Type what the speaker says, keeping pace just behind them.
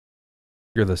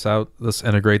figure this out. Let's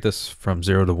integrate this from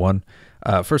 0 to 1.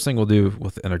 First thing we'll do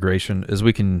with integration is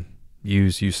we can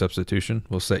use u substitution.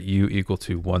 We'll set u equal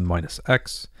to 1 minus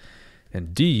x,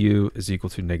 and du is equal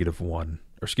to negative 1,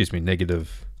 or excuse me,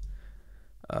 negative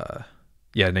 1,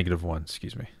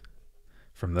 excuse me,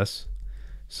 from this.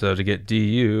 So to get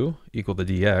du equal to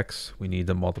dx, we need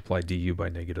to multiply du by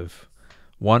negative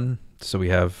 1. So we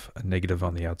have a negative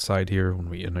on the outside here when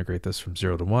we integrate this from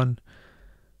 0 to 1.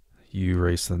 U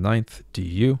raised to the 9th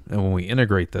du. And when we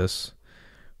integrate this,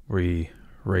 we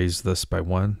raise this by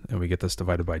 1, and we get this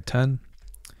divided by 10.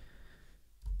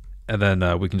 And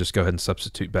then we can just go ahead and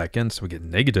substitute back in. So we get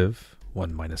negative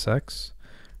 1 minus x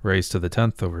raised to the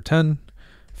 10th over 10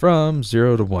 from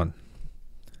 0 to 1.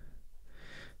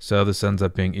 So this ends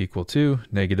up being equal to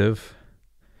negative,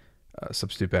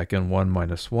 substitute back in 1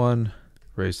 minus 1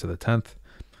 raised to the 10th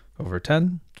over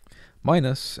 10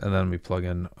 minus, and then we plug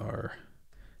in our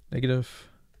negative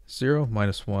 0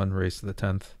 minus 1 raised to the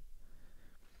 10th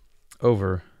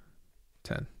over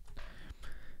 10.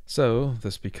 So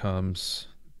this becomes,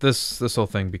 this whole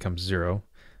thing becomes 0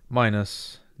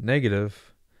 minus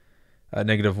negative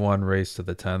 1 raised to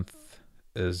the 10th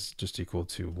is just equal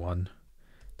to 1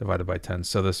 divided by 10.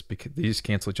 So these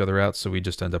cancel each other out, so we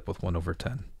just end up with 1 over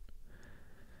 10.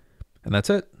 And that's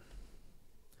it.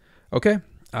 Okay,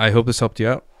 I hope this helped you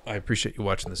out. I appreciate you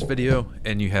watching this video,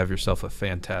 and you have yourself a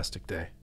fantastic day.